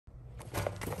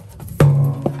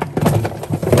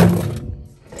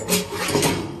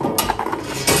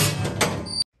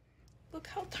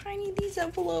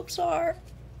envelopes are.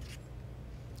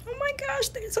 Oh my gosh,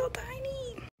 they're so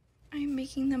tiny. I'm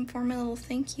making them for my little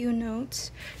thank you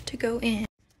notes to go in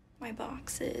my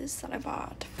boxes that I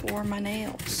bought for my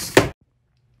nails.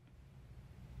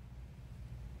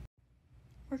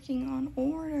 Working on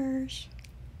orders.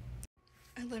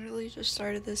 I literally just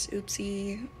started this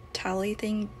Oopsie tally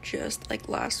thing just like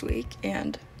last week,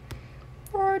 and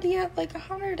we're already at like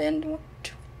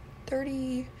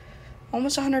 130,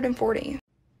 almost 140.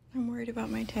 I'm worried about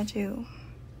my tattoo.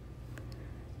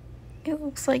 It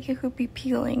looks like it could be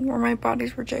peeling or my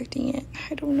body's rejecting it.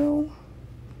 I don't know.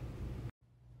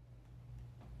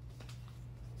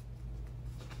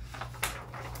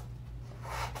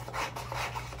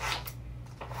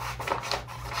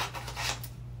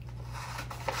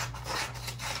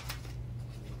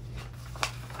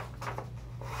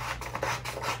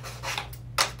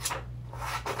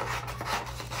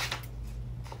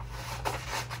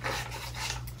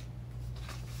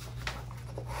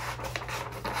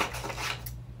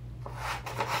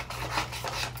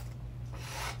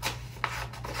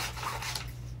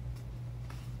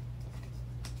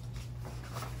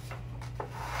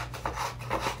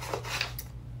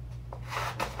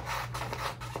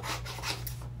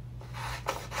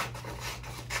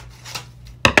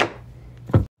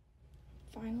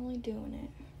 Finally doing it.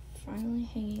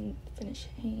 Finally finished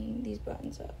hanging these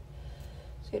buttons up.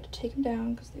 So I had to take them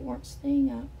down because they weren't staying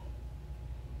up.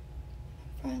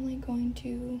 I'm finally going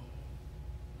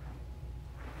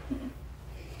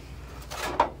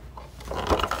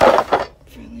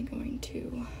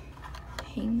to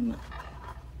hang them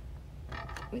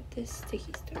up with this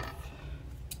sticky stuff.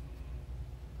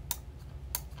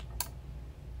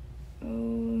 Oh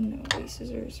no, these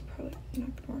scissors are probably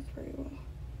not gonna work very well.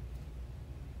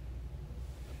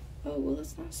 Oh, well,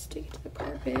 let's not stick it to the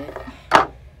carpet.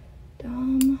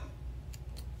 Dumb.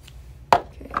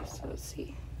 Okay, so let's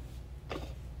see.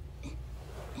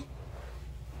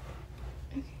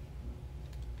 Okay.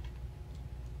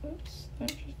 Oops, I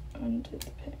just undid the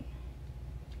pin.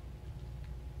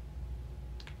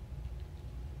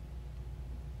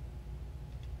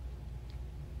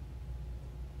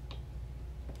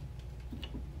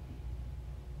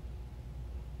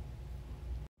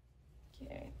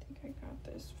 I got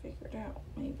this figured out,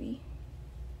 maybe.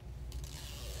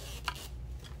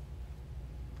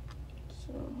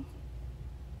 So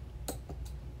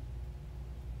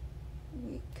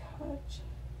we cut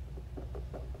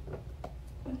a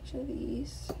bunch of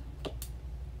these.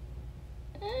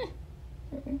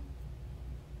 Okay.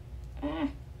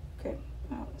 Okay.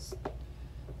 Wow, this, oh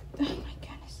my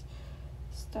goodness,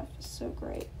 this stuff is so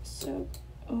great. So,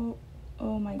 oh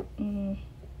my.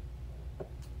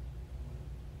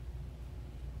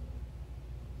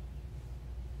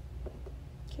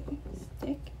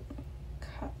 Stick,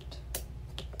 cut,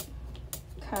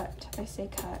 I say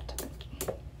cut.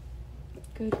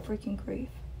 Good freaking grief.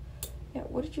 Yeah,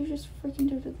 what did you just freaking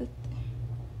do to the